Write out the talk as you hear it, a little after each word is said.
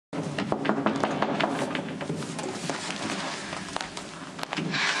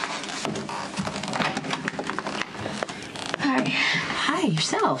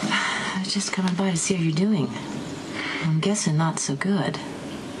yourself. I was just coming by to see how you're doing. I'm guessing not so good.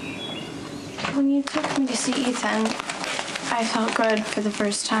 When you took me to see Ethan, I felt good for the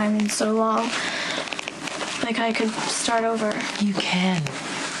first time in so long. Like I could start over. You can.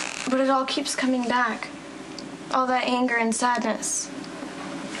 But it all keeps coming back. All that anger and sadness.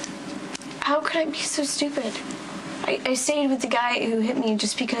 How could I be so stupid? I stayed with the guy who hit me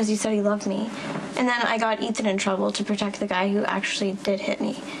just because he said he loved me. And then I got Ethan in trouble to protect the guy who actually did hit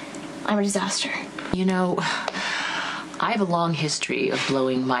me. I'm a disaster. You know, I have a long history of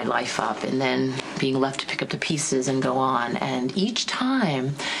blowing my life up and then being left to pick up the pieces and go on. And each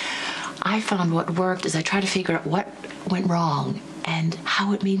time, I found what worked as I tried to figure out what went wrong and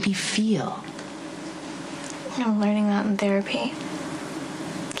how it made me feel. I'm learning that in therapy.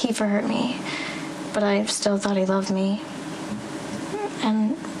 Kiefer hurt me, but I still thought he loved me.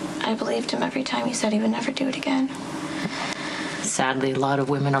 And I believed him every time he said he would never do it again. Sadly, a lot of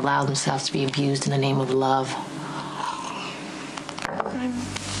women allow themselves to be abused in the name of love. I'm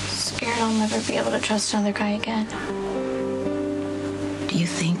scared I'll never be able to trust another guy again. Do you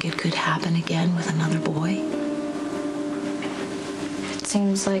think it could happen again with another boy? It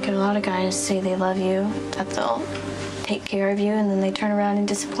seems like a lot of guys say they love you, that they'll take care of you, and then they turn around and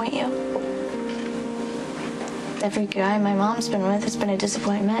disappoint you. Every guy my mom's been with has been a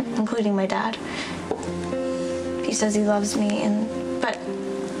disappointment, including my dad. He says he loves me, but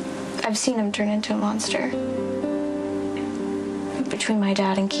I've seen him turn into a monster. Between my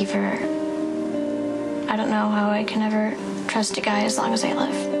dad and Kiefer, I don't know how I can ever trust a guy as long as I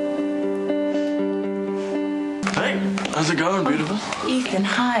live. Hey, how's it going, beautiful? Ethan,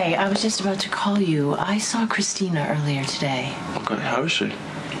 hi. I was just about to call you. I saw Kristina earlier today. Okay, how is she?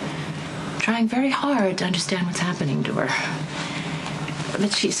 Trying very hard to understand what's happening to her.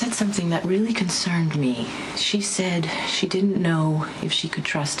 But she said something that really concerned me. She said she didn't know if she could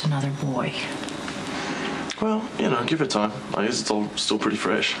trust another boy. Well, you know, give it time. I guess it's all still pretty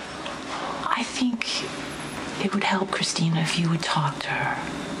fresh. I think it would help Kristina if you would talk to her.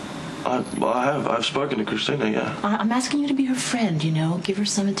 I've spoken to Kristina, yeah. I'm asking you to be her friend, you know, give her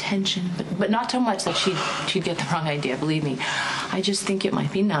some attention, but not so much that she'd get the wrong idea, believe me. I just think it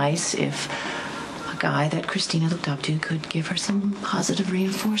might be nice if a guy that Kristina looked up to could give her some positive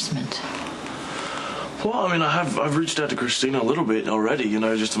reinforcement. Well, I mean, I've reached out to Kristina a little bit already, you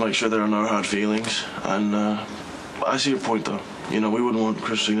know, just to make sure there are no hard feelings. And I see your point, though. You know, we wouldn't want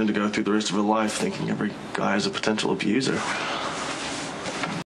Kristina to go through the rest of her life thinking every guy is a potential abuser.